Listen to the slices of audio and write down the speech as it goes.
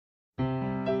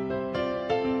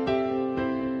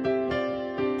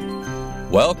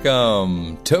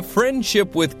Welcome to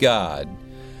Friendship with God.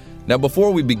 Now,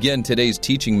 before we begin today's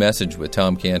teaching message with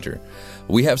Tom Cantor,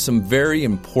 we have some very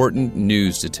important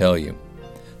news to tell you.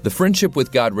 The Friendship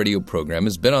with God radio program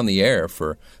has been on the air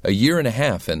for a year and a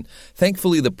half, and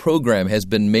thankfully the program has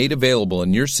been made available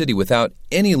in your city without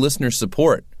any listener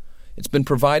support. It's been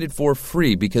provided for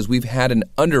free because we've had an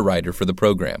underwriter for the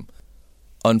program.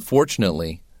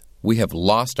 Unfortunately, we have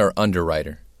lost our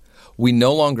underwriter. We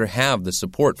no longer have the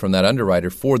support from that underwriter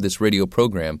for this radio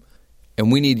program,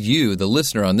 and we need you, the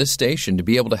listener on this station, to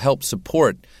be able to help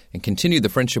support and continue the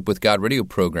Friendship with God radio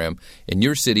program in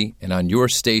your city and on your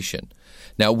station.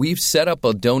 Now, we've set up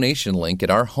a donation link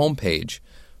at our homepage,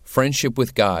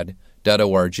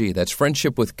 friendshipwithgod.org. That's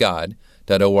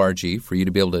friendshipwithgod.org for you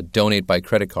to be able to donate by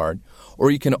credit card.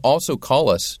 Or you can also call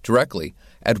us directly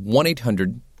at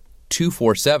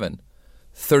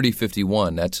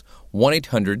 1-800-247-3051. That's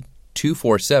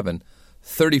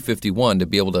 1-800-247-3051 to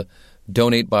be able to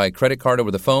donate by credit card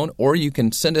over the phone, or you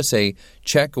can send us a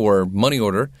check or money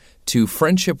order to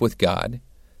Friendship with God.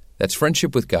 That's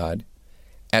Friendship with God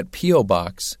at P.O.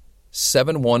 Box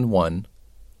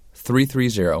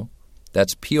 711330.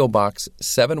 That's P.O. Box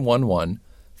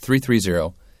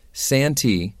 711330,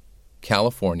 Santee,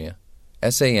 California,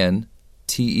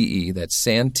 Santee, that's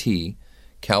Santee,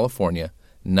 California,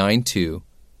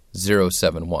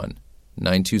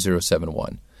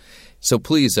 92071. So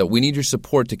please, we need your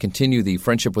support to continue the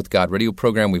Friendship with God radio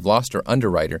program. We've lost our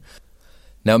underwriter.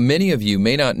 Now, many of you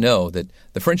may not know that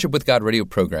the Friendship with God radio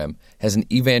program has an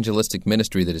evangelistic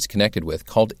ministry that it's connected with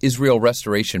called Israel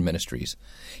Restoration Ministries.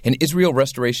 And Israel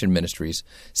Restoration Ministries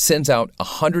sends out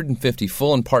 150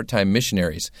 full and part-time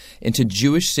missionaries into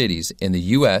Jewish cities in the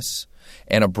U.S.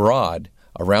 and abroad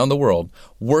around the world,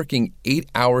 working 8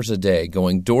 hours a day,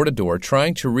 going door to door,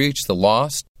 trying to reach the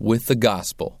lost with the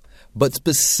gospel, but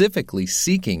specifically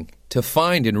seeking to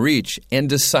find and reach and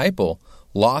disciple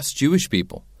lost Jewish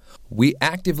people. We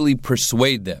actively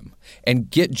persuade them and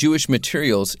get Jewish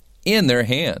materials in their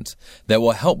hands that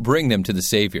will help bring them to the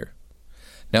Savior.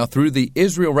 Now, through the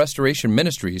Israel Restoration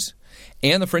Ministries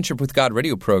and the Friendship with God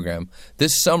radio program,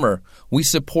 this summer we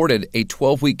supported a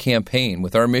 12-week campaign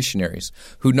with our missionaries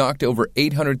who knocked over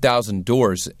 800,000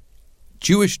 doors,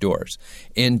 Jewish doors,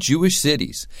 in Jewish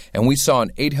cities, and we saw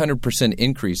an 800%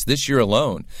 increase this year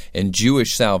alone in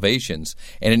Jewish salvations,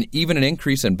 and even an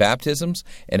increase in baptisms,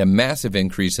 and a massive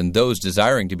increase in those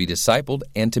desiring to be discipled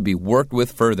and to be worked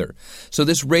with further. So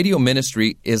this radio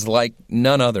ministry is like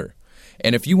none other.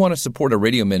 And if you want to support a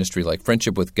radio ministry like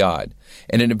Friendship with God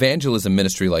and an evangelism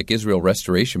ministry like Israel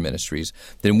Restoration Ministries,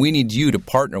 then we need you to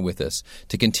partner with us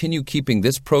to continue keeping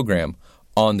this program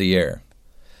on the air.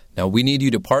 Now, we need you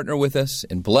to partner with us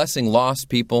in blessing lost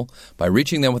people by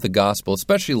reaching them with the gospel,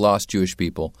 especially lost Jewish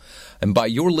people. And by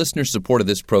your listener support of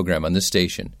this program on this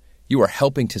station, you are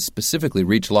helping to specifically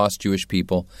reach lost Jewish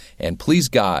people and please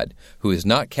God, who has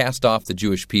not cast off the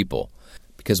Jewish people,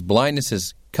 because blindness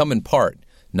has come in part,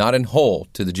 not in whole,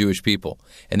 to the Jewish people,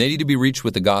 and they need to be reached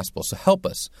with the gospel. So help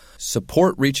us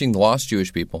support reaching the lost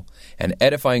Jewish people and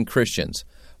edifying Christians.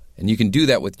 And you can do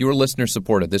that with your listener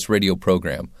support of this radio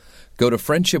program. Go to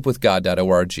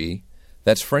friendshipwithgod.org.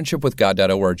 That's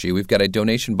friendshipwithgod.org. We've got a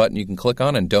donation button you can click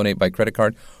on and donate by credit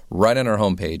card right on our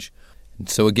homepage. And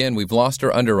so again, we've lost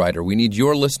our underwriter. We need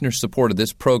your listener support of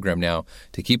this program now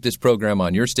to keep this program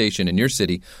on your station in your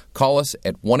city. Call us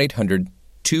at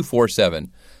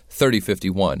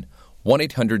 1-800-247-3051.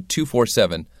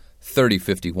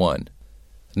 1-800-247-3051.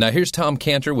 Now here's Tom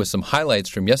Cantor with some highlights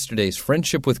from yesterday's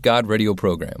Friendship with God radio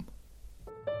program.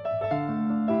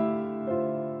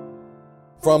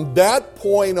 From that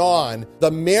point on,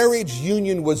 the marriage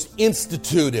union was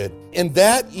instituted. In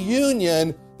that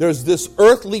union, there's this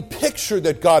earthly picture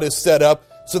that God has set up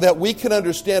so that we can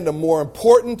understand a more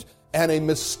important and a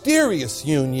mysterious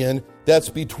union that's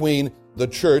between the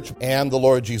church and the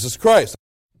Lord Jesus Christ.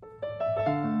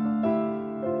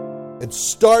 It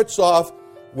starts off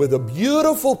with a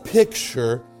beautiful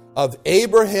picture of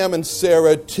Abraham and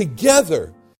Sarah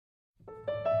together.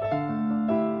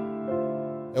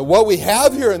 And what we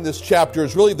have here in this chapter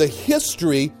is really the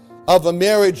history of a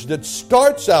marriage that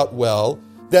starts out well,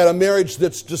 that a marriage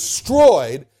that's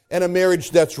destroyed, and a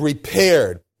marriage that's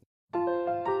repaired.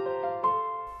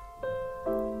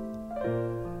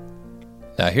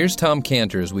 Now here's Tom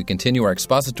Cantor as we continue our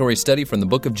expository study from the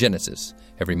book of Genesis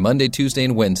every Monday, Tuesday,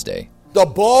 and Wednesday. The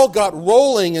ball got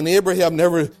rolling, and Abraham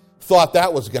never thought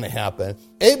that was going to happen.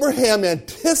 Abraham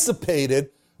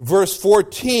anticipated, verse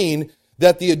 14,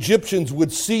 that the Egyptians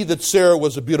would see that Sarah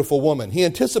was a beautiful woman. He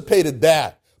anticipated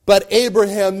that. But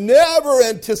Abraham never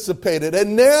anticipated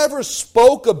and never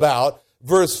spoke about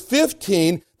verse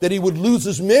 15, that he would lose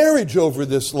his marriage over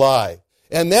this lie.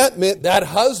 And that meant that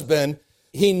husband,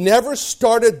 he never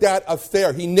started that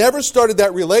affair. He never started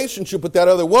that relationship with that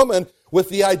other woman with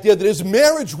the idea that his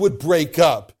marriage would break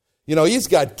up. You know, he's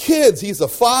got kids, he's a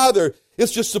father.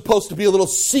 It's just supposed to be a little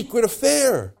secret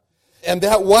affair. And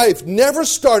that wife never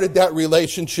started that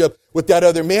relationship with that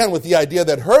other man with the idea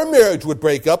that her marriage would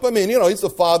break up. I mean, you know, he's the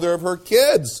father of her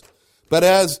kids. But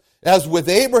as with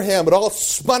Abraham, it all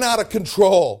spun out of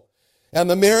control. And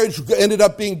the marriage ended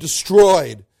up being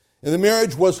destroyed. And the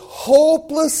marriage was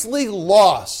hopelessly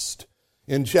lost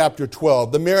in chapter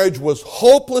 12. The marriage was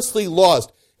hopelessly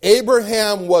lost.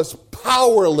 Abraham was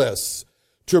powerless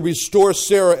to restore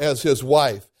Sarah as his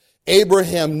wife.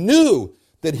 Abraham knew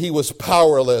that he was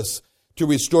powerless to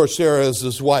restore Sarah as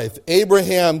his wife.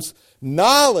 Abraham's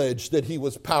knowledge that he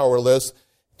was powerless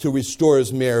to restore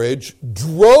his marriage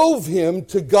drove him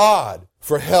to God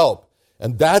for help.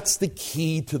 And that's the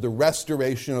key to the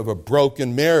restoration of a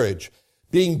broken marriage.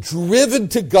 Being driven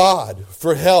to God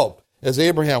for help, as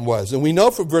Abraham was. And we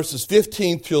know from verses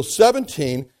 15 till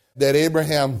 17 that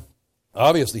Abraham,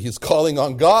 obviously, he's calling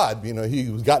on God. You know,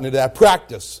 he's gotten into that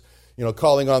practice. You know,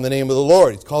 calling on the name of the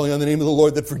Lord. He's calling on the name of the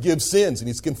Lord that forgives sins, and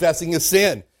he's confessing his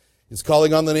sin. He's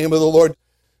calling on the name of the Lord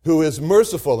who is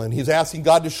merciful, and he's asking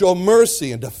God to show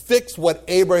mercy and to fix what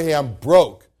Abraham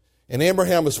broke. And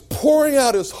Abraham is pouring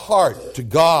out his heart to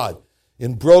God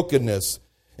in brokenness.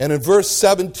 And in verse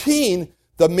 17,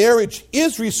 the marriage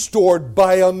is restored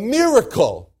by a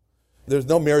miracle. There's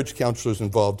no marriage counselors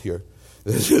involved here.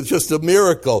 It's just a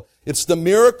miracle. It's the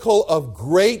miracle of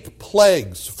great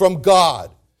plagues from God.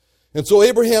 And so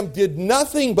Abraham did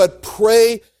nothing but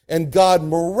pray, and God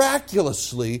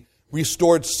miraculously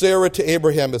restored Sarah to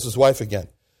Abraham as his wife again.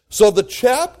 So the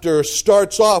chapter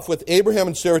starts off with Abraham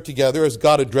and Sarah together as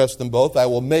God addressed them both. I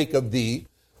will make of thee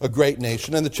a great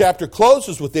nation. And the chapter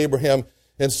closes with Abraham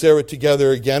and Sarah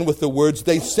together again with the words,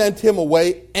 they sent him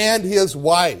away and his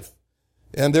wife.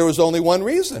 And there was only one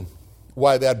reason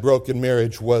why that broken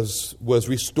marriage was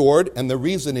restored, and the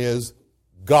reason is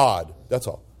God. That's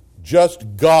all.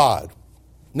 Just God.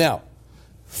 Now,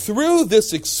 through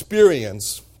this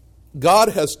experience, God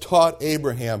has taught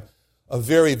Abraham a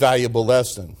very valuable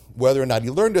lesson. Whether or not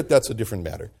he learned it, that's a different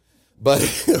matter. But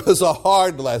it was a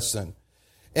hard lesson.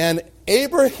 And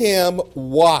Abraham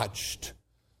watched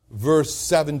verse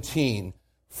 17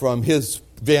 from his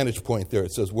vantage point there.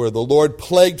 It says, where the Lord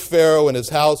plagued Pharaoh and his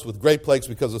house with great plagues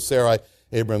because of Sarai,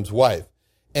 Abraham's wife.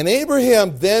 And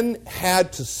Abraham then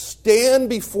had to stand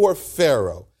before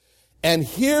Pharaoh and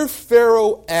hear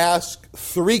Pharaoh ask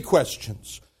three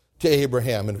questions to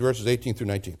Abraham in verses 18 through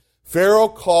 19. Pharaoh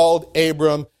called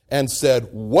Abram and said,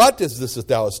 what is this that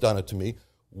thou hast done unto me?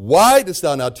 Why dost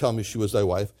thou not tell me she was thy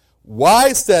wife?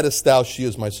 Why saidst thou she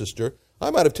is my sister? I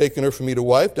might have taken her for me to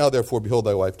wife. Now therefore, behold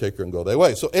thy wife, take her and go thy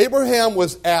way. So Abraham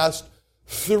was asked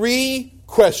three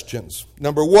questions.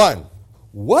 Number one,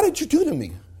 what did you do to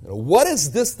me? What is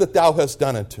this that thou hast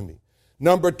done unto me?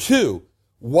 Number two,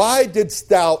 why didst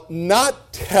thou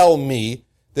not tell me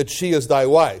that she is thy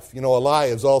wife? You know, a lie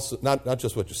is also not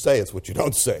just what you say, it's what you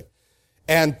don't say.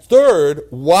 And third,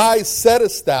 why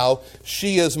saidst thou,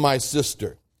 she is my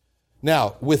sister?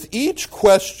 Now, with each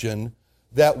question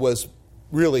that was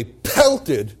really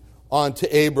pelted onto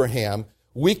Abraham,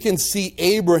 we can see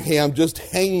Abraham just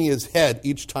hanging his head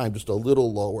each time just a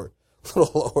little lower, a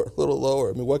little lower, a little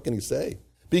lower. I mean, what can he say?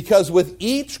 Because with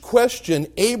each question,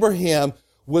 Abraham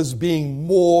was being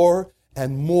more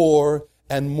and more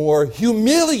and more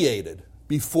humiliated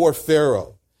before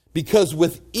Pharaoh. Because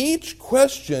with each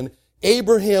question,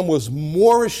 Abraham was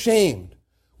more ashamed.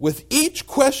 With each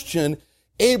question,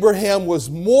 Abraham was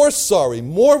more sorry,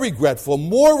 more regretful,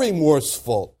 more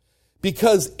remorseful.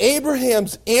 Because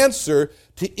Abraham's answer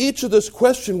to each of this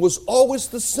question was always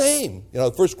the same. You know,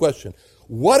 the first question,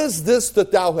 what is this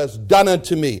that thou hast done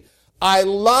unto me? I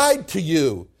lied to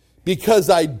you because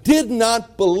I did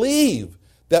not believe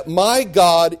that my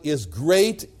God is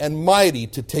great and mighty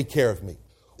to take care of me.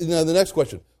 Now the next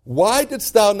question, why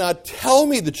didst thou not tell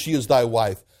me that she is thy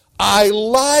wife? I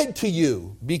lied to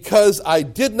you because I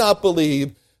did not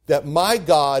believe that my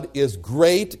God is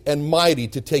great and mighty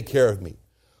to take care of me.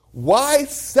 Why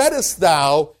saidst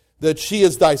thou that she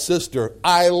is thy sister?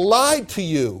 I lied to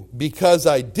you because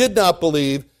I did not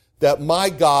believe that my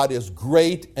God is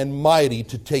great and mighty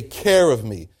to take care of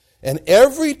me. And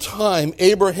every time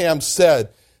Abraham said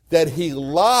that he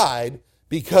lied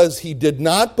because he did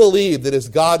not believe that his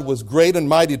God was great and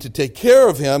mighty to take care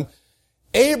of him,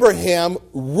 Abraham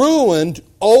ruined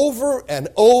over and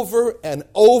over and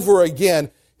over again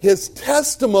his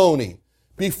testimony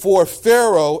before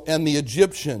Pharaoh and the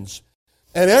Egyptians.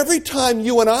 And every time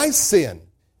you and I sin,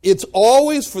 it's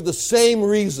always for the same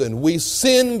reason. We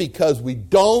sin because we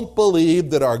don't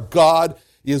believe that our God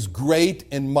is great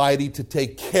and mighty to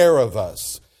take care of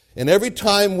us. And every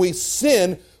time we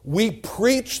sin, we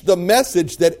preach the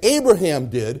message that Abraham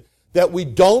did, that we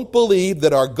don't believe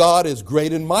that our God is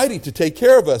great and mighty to take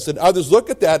care of us. And others look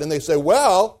at that and they say,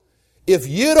 well, if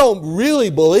you don't really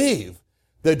believe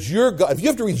that your God, if you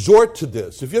have to resort to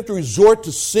this, if you have to resort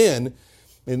to sin,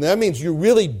 and that means you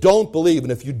really don't believe.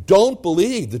 And if you don't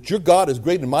believe that your God is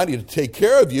great and mighty to take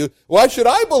care of you, why should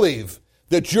I believe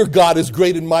that your God is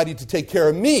great and mighty to take care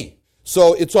of me?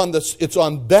 So it's on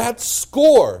that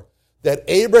score that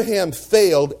Abraham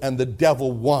failed and the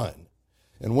devil won.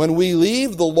 And when we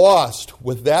leave the lost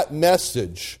with that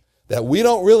message that we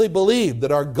don't really believe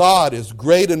that our God is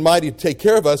great and mighty to take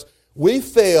care of us, we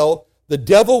fail. The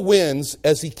devil wins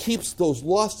as he keeps those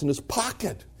lost in his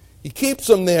pocket. He keeps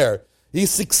them there. He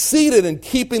succeeded in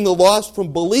keeping the lost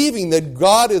from believing that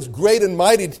God is great and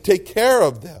mighty to take care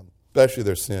of them, especially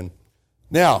their sin.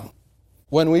 Now,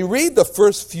 when we read the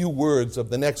first few words of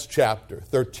the next chapter,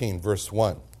 13, verse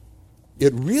 1,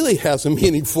 it really has a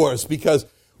meaning for us because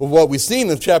of what we've seen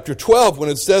in chapter 12 when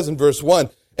it says in verse 1,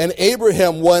 and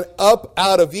Abraham went up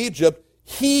out of Egypt,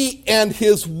 he and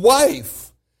his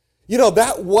wife. You know,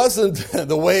 that wasn't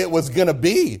the way it was going to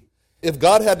be. If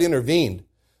God had intervened,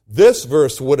 this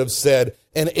verse would have said,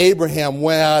 and Abraham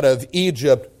went out of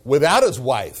Egypt without his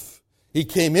wife. He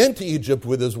came into Egypt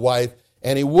with his wife,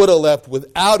 and he would have left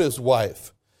without his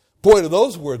wife. Boy, do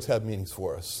those words have meanings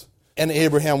for us. And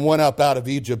Abraham went up out of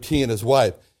Egypt, he and his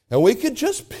wife. And we could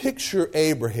just picture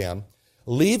Abraham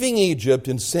leaving Egypt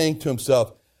and saying to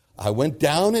himself, I went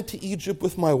down into Egypt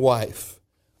with my wife.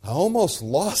 I almost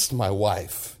lost my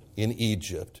wife in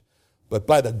Egypt. But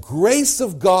by the grace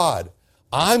of God,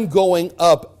 I'm going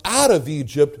up out of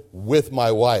Egypt with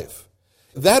my wife.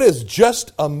 That is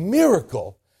just a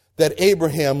miracle that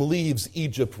Abraham leaves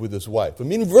Egypt with his wife. I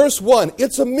mean, verse 1,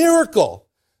 it's a miracle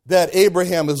that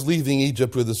Abraham is leaving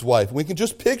Egypt with his wife. We can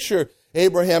just picture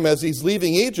Abraham as he's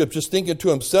leaving Egypt, just thinking to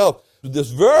himself,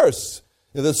 this verse,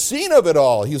 the scene of it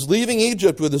all. He's leaving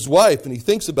Egypt with his wife, and he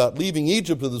thinks about leaving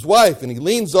Egypt with his wife, and he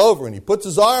leans over and he puts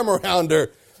his arm around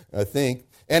her, I think,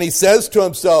 and he says to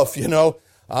himself, you know,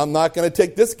 I'm not going to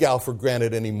take this gal for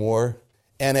granted anymore.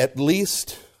 And at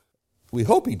least, we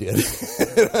hope he did.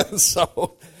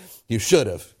 So, you should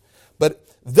have. But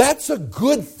that's a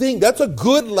good thing. That's a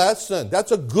good lesson.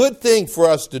 That's a good thing for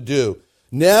us to do.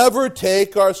 Never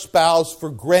take our spouse for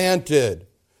granted.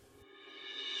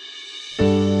 We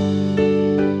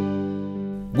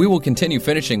will continue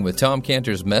finishing with Tom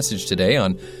Cantor's message today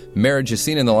on marriage as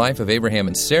seen in the life of Abraham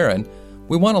and Sarah. And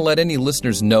we want to let any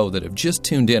listeners know that have just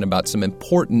tuned in about some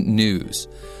important news.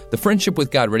 The Friendship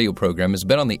with God radio program has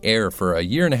been on the air for a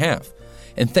year and a half,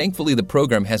 and thankfully the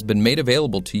program has been made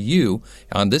available to you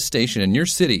on this station in your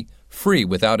city, free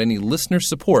without any listener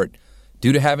support,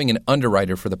 due to having an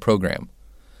underwriter for the program.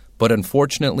 But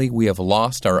unfortunately, we have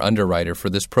lost our underwriter for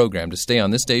this program to stay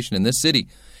on this station in this city,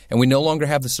 and we no longer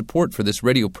have the support for this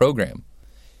radio program.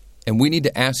 And we need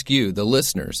to ask you, the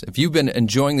listeners, if you've been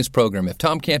enjoying this program, if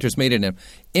Tom Cantor's made an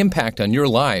impact on your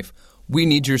life, we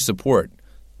need your support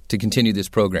to continue this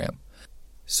program.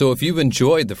 So if you've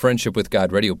enjoyed the Friendship with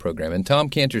God radio program and Tom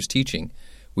Cantor's teaching,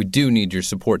 we do need your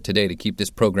support today to keep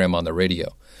this program on the radio.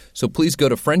 So please go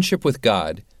to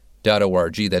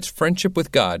friendshipwithgod.org. That's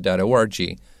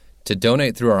friendshipwithgod.org to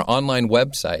donate through our online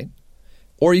website,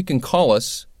 or you can call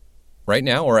us right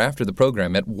now or after the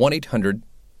program at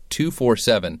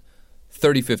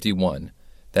 1-800-247-3051.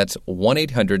 That's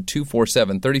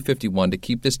 1-800-247-3051 to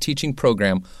keep this teaching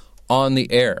program on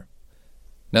the air.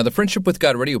 Now, the Friendship with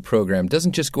God radio program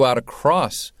doesn't just go out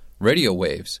across radio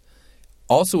waves.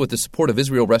 Also, with the support of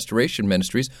Israel Restoration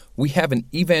Ministries, we have an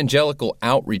evangelical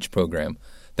outreach program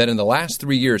that in the last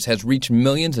 3 years has reached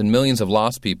millions and millions of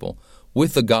lost people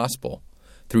with the gospel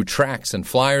through tracts and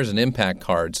flyers and impact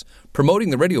cards, promoting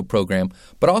the radio program,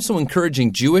 but also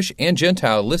encouraging Jewish and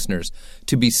Gentile listeners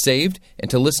to be saved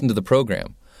and to listen to the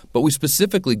program. But we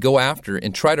specifically go after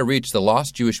and try to reach the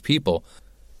lost Jewish people.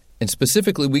 And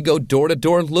specifically, we go door to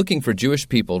door looking for Jewish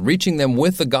people, reaching them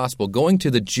with the gospel, going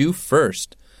to the Jew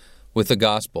first with the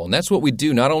gospel. And that's what we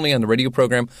do, not only on the radio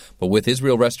program, but with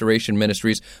Israel Restoration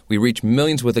Ministries. We reach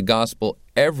millions with the gospel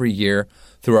every year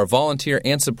through our volunteer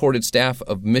and supported staff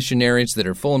of missionaries that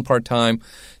are full and part-time.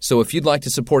 So if you'd like to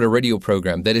support a radio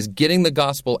program that is getting the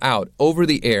gospel out over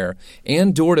the air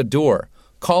and door to door,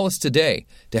 call us today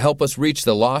to help us reach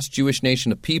the lost Jewish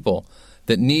nation of people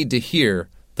that need to hear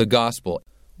the gospel.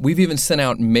 We've even sent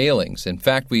out mailings. In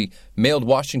fact, we mailed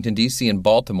Washington, D.C. and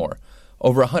Baltimore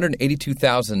over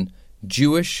 182,000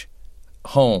 Jewish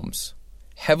homes,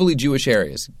 heavily Jewish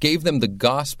areas, gave them the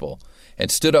gospel, and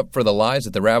stood up for the lies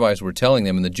that the rabbis were telling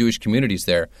them in the Jewish communities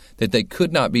there, that they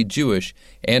could not be Jewish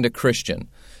and a Christian.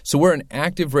 So we're an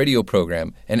active radio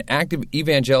program, an active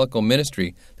evangelical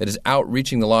ministry that is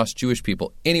outreaching the lost Jewish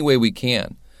people any way we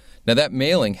can. Now that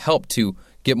mailing helped to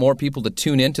get more people to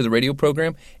tune into the radio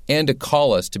program and to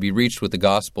call us to be reached with the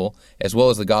gospel, as well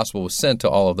as the gospel was sent to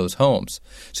all of those homes.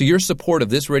 So your support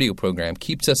of this radio program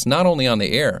keeps us not only on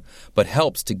the air, but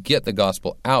helps to get the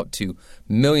gospel out to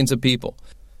millions of people.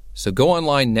 So go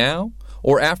online now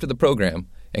or after the program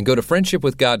and go to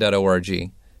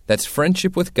friendshipwithgod.org. That's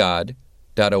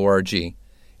friendshipwithgod.org,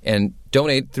 and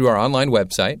donate through our online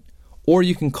website, or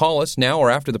you can call us now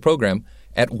or after the program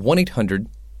at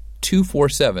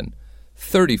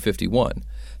 1-800-247-3051.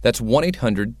 That's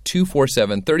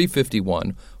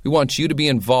 1-800-247-3051. We want you to be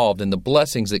involved in the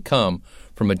blessings that come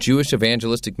from a Jewish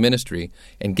evangelistic ministry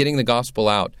and getting the gospel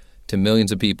out to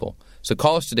millions of people. So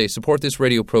call us today, support this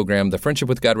radio program, the Friendship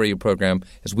with God radio program,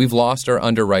 as we've lost our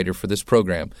underwriter for this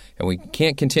program, and we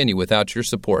can't continue without your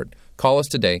support. Call us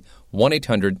today,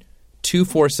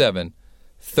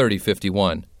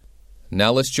 1-800-247-3051.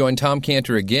 Now let's join Tom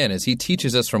Cantor again as he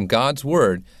teaches us from God's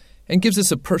Word and gives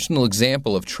us a personal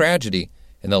example of tragedy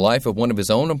in the life of one of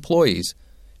his own employees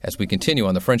as we continue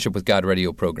on the Friendship with God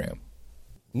radio program.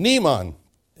 Neiman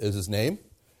is his name.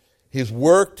 He's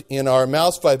worked in our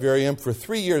mouse vivarium for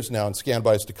 3 years now in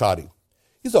Scanby Stacati.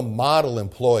 He's a model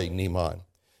employee, Neiman.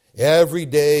 Every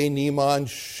day, Neiman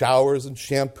showers and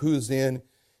shampoos in.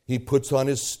 He puts on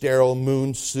his sterile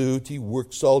moon suit. He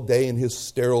works all day in his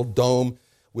sterile dome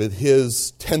with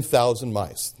his 10,000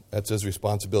 mice. That's his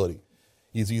responsibility.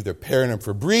 He's either pairing them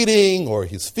for breeding, or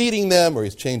he's feeding them, or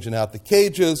he's changing out the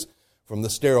cages from the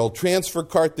sterile transfer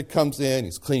cart that comes in.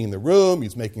 He's cleaning the room.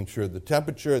 He's making sure the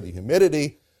temperature, the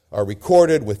humidity are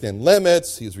recorded within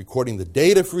limits. He's recording the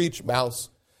data for each mouse.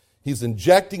 He's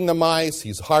injecting the mice.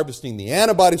 He's harvesting the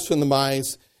antibodies from the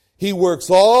mice. He works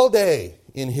all day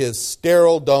in his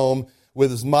sterile dome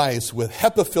with his mice with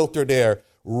HEPA-filtered air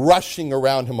rushing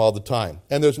around him all the time.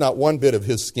 And there's not one bit of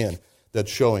his skin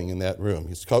that's showing in that room.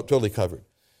 He's totally covered.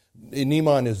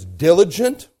 Neiman is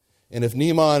diligent, and if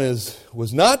Neiman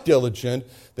was not diligent,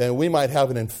 then we might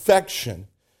have an infection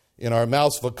in our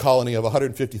mouse colony of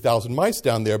 150,000 mice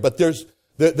down there. But there's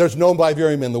no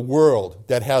vivarium in the world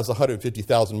that has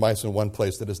 150,000 mice in one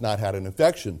place that has not had an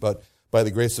infection. But by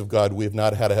the grace of God, we have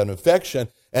not had an infection.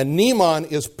 And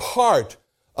Neiman is part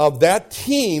of that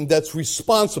team that's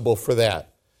responsible for that.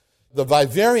 The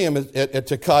vivarium at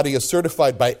Tacati is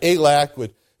certified by ALAC,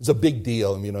 which is a big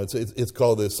deal. I mean, it's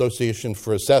called the Association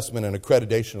for Assessment and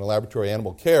Accreditation in Laboratory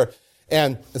Animal Care.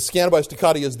 And Scanby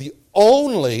Stacati is the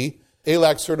only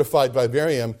ALAC-certified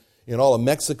vivarium in all of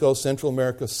Mexico, Central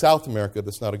America, South America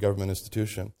that's not a government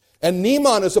institution. And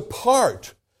Neiman is a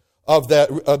part of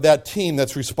that team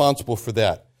that's responsible for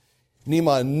that.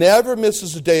 Neiman never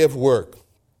misses a day of work.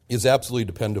 He's absolutely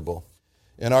dependable.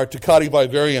 And our Tacati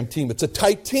vivarium team, it's a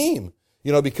tight team.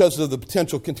 You know, because of the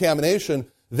potential contamination,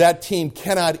 that team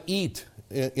cannot eat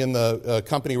in the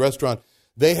company restaurant.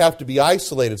 They have to be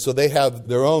isolated, so they have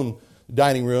their own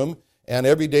dining room. And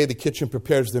every day the kitchen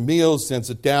prepares their meals, sends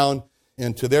it down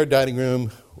into their dining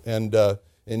room, and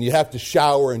you have to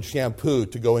shower and shampoo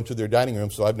to go into their dining room,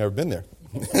 so I've never been there.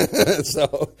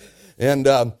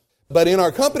 But in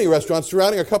our company restaurant,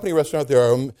 surrounding our company restaurant, there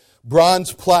are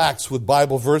bronze plaques with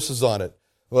Bible verses on it.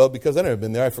 Well, because I've never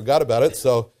been there, I forgot about it,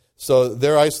 so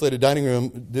their isolated dining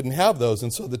room didn't have those,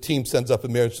 and so the team sends up a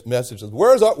message,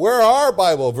 where are our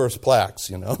Bible verse plaques,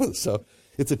 you know? So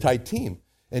it's a tight team,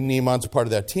 and Neiman's part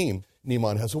of that team.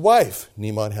 Neiman has a wife.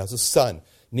 Neiman has a son.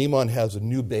 Neiman has a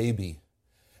new baby.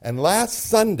 And last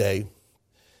Sunday,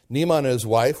 Neiman and his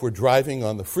wife were driving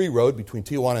on the free road between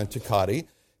Tijuana and Tacati.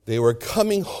 They were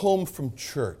coming home from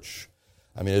church.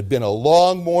 I mean, it had been a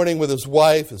long morning with his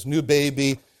wife, his new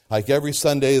baby. Like every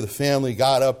Sunday, the family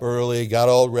got up early, got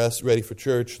all ready for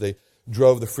church. They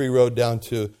drove the free road down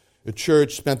to the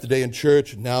church, spent the day in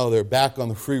church. Now they're back on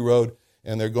the free road,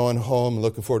 and they're going home and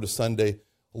looking forward to Sunday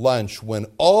lunch, when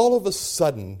all of a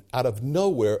sudden, out of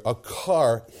nowhere, a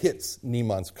car hits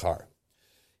Neiman's car.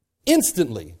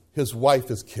 Instantly, his wife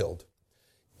is killed.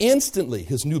 Instantly,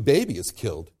 his new baby is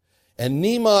killed. And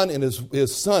Neiman and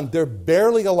his son, they're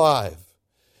barely alive.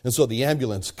 And so the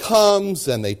ambulance comes,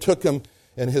 and they took him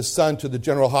and his son to the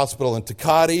General Hospital in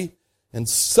Tacati. And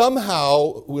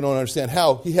somehow, we don't understand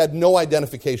how, he had no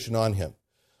identification on him.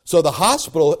 So the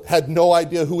hospital had no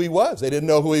idea who he was. They didn't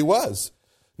know who he was.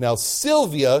 Now,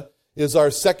 Sylvia is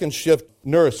our second shift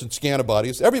nurse at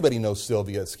Scantibodies. Everybody knows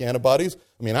Sylvia at Scantibodies.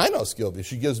 I mean, I know Sylvia.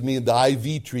 She gives me the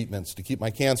IV treatments to keep my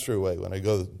cancer away when I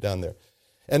go down there.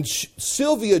 And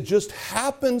Sylvia just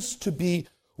happens to be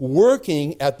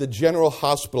working at the General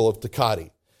Hospital of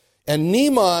Takati. And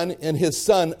Neiman and his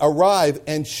son arrive,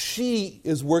 and she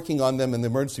is working on them in the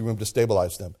emergency room to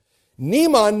stabilize them.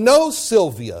 Neiman knows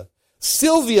Sylvia.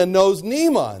 Sylvia knows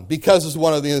Neiman because as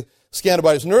one of the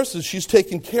Scantibodies nurses, she's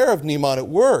taking care of Neiman at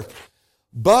work.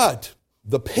 But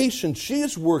the patient she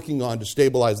is working on to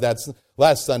stabilize that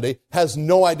last Sunday has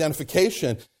no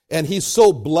identification, and he's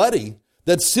so bloody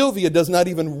that Sylvia does not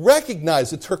even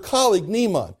recognize it's her colleague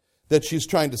Neiman that she's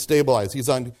trying to stabilize.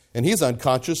 He's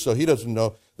unconscious, so he doesn't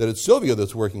know that it's Sylvia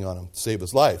that's working on him to save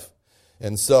his life.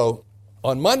 And so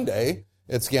on Monday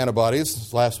at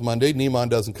Scantibodies, last Monday, Neiman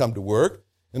doesn't come to work.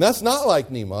 And that's not like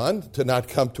Neiman to not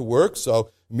come to work.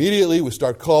 So immediately we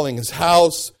start calling his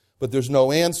house, but there's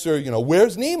no answer.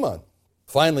 Where's Neiman?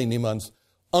 Finally, Neiman's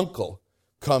uncle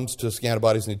comes to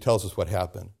Scantibodies and he tells us what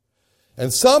happened.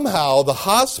 And somehow the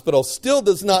hospital still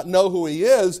does not know who he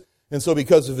is. And so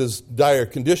because of his dire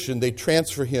condition, they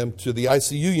transfer him to the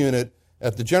ICU unit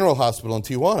at the General Hospital in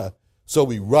Tijuana. So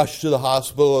we rush to the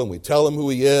hospital and we tell him who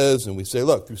he is. And we say,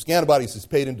 look, through Scantibodies, he's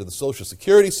paid into the Social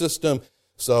Security system.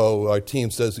 So our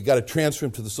team says, we've got to transfer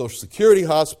him to the Social Security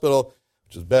hospital,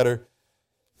 which is better.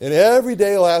 And every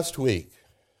day last week,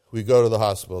 we go to the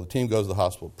hospital. The team goes to the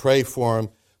hospital, pray for him,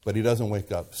 but he doesn't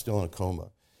wake up, still in a coma.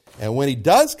 And when he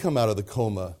does come out of the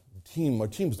coma, our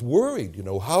team's worried.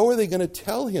 How are they going to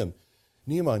tell him,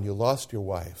 Neiman, you lost your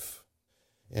wife?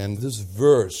 And this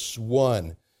verse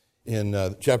 1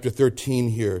 in chapter 13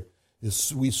 here,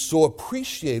 we so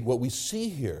appreciate what we see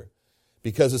here.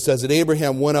 Because it says that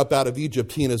Abraham went up out of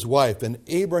Egypt, he and his wife. And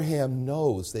Abraham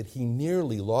knows that he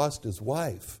nearly lost his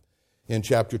wife in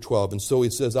chapter 12. And so he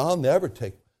says, I'll never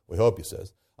take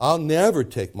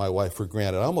my wife for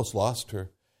granted. I almost lost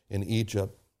her in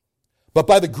Egypt. But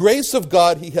by the grace of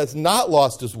God, he has not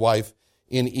lost his wife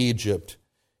in Egypt.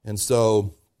 And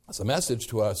so it's a message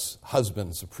to us,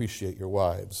 husbands, appreciate your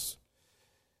wives.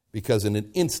 Because in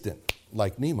an instant,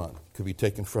 like Neiman, could be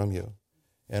taken from you.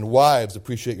 And wives,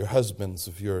 appreciate your husbands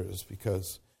of yours,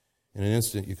 because in an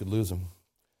instant you could lose them.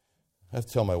 I have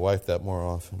to tell my wife that more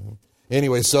often.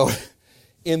 Anyway, so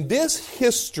in this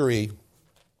history,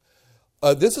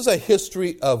 this is a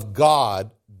history of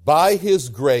God, by His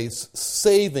grace,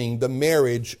 saving the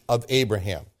marriage of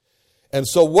Abraham. And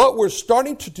so what we're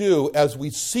starting to do as we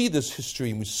see this history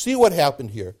and we see what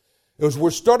happened here is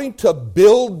we're starting to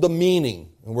build the meaning.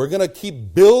 And we're going to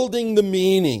keep building the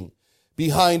meaning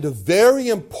behind a very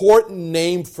important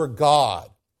name for God.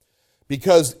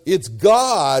 Because it's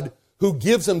God who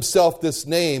gives Himself this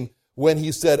name when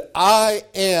He said, I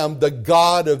am the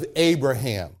God of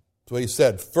Abraham. That's what He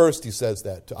said. First He says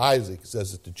that to Isaac. He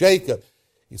says it to Jacob.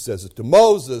 He says it to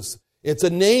Moses. It's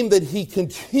a name that He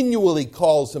continually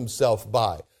calls Himself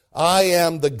by. I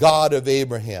am the God of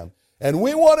Abraham. And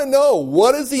we want to know,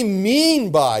 what does He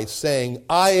mean by saying,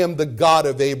 I am the God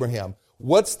of Abraham?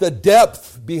 What's the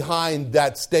depth behind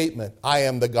that statement, I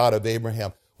am the God of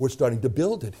Abraham? We're starting to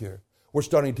build it here. We're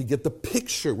starting to get the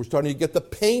picture. We're starting to get the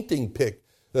painting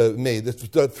made.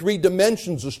 The three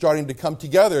dimensions are starting to come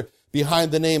together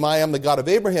behind the name, I am the God of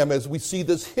Abraham, as we see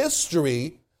this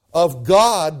history of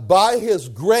God, by His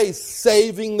grace,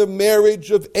 saving the marriage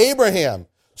of Abraham.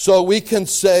 So we can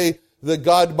say that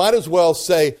God might as well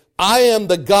say, I am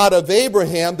the God of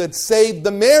Abraham that saved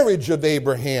the marriage of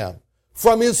Abraham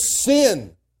from his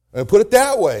sin. And put it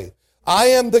that way. I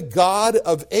am the God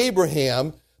of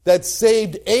Abraham that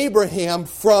saved Abraham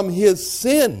from his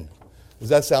sin. Does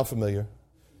that sound familiar?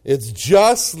 It's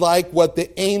just like what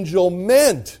the angel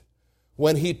meant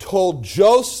when he told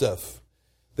Joseph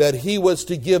that he was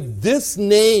to give this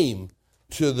name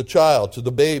to the child, to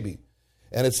the baby.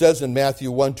 And it says in Matthew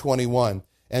 1:21,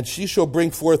 and she shall bring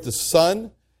forth a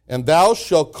son, and thou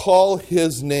shalt call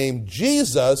his name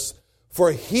Jesus,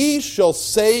 for he shall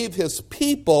save his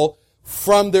people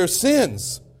from their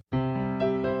sins.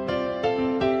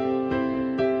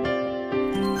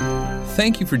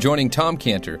 Thank you for joining Tom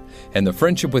Cantor and the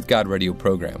Friendship with God radio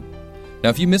program. Now,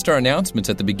 if you missed our announcements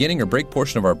at the beginning or break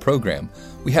portion of our program,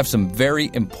 we have some very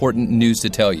important news to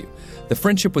tell you. The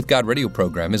Friendship with God radio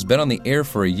program has been on the air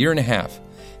for a year and a half,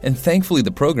 and thankfully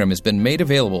the program has been made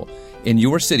available in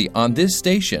your city on this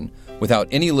station without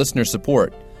any listener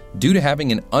support due to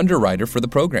having an underwriter for the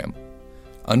program.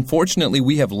 Unfortunately,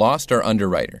 we have lost our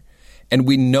underwriter, and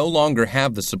we no longer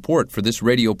have the support for this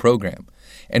radio program.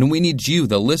 And we need you,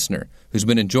 the listener, who's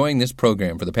been enjoying this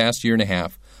program for the past year and a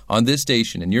half on this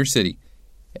station in your city.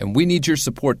 And we need your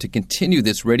support to continue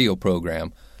this radio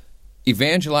program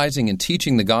evangelizing and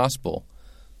teaching the gospel,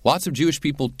 lots of Jewish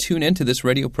people tune into this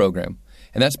radio program,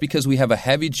 and that's because we have a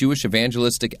heavy Jewish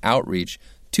evangelistic outreach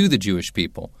to the Jewish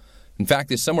people. In fact,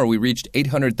 this summer we reached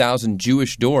 800,000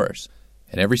 Jewish doors.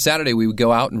 And every Saturday we would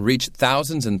go out and reach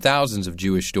thousands and thousands of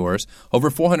Jewish doors, over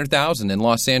 400,000 in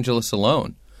Los Angeles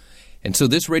alone. And so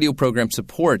this radio program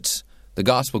supports the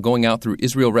gospel going out through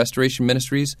Israel Restoration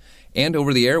Ministries and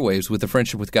over the airwaves with the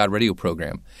Friendship with God radio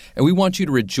program. And we want you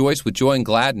to rejoice with joy and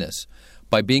gladness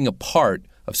by being a part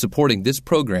of supporting this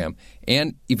program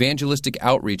and evangelistic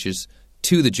outreaches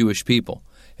to the Jewish people.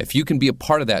 If you can be a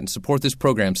part of that and support this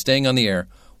program staying on the air,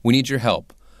 we need your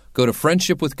help. Go to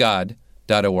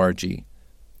friendshipwithgod.org.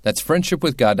 That's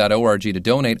friendshipwithgod.org to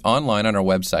donate online on our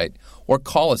website or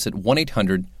call us at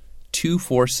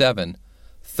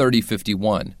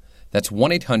 1-800-247-3051. That's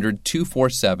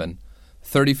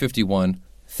 1-800-247-3051.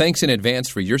 Thanks in advance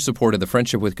for your support of the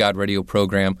Friendship with God radio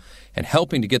program and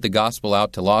helping to get the gospel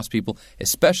out to lost people,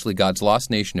 especially God's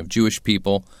lost nation of Jewish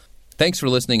people. Thanks for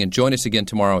listening, and join us again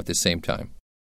tomorrow at the same time.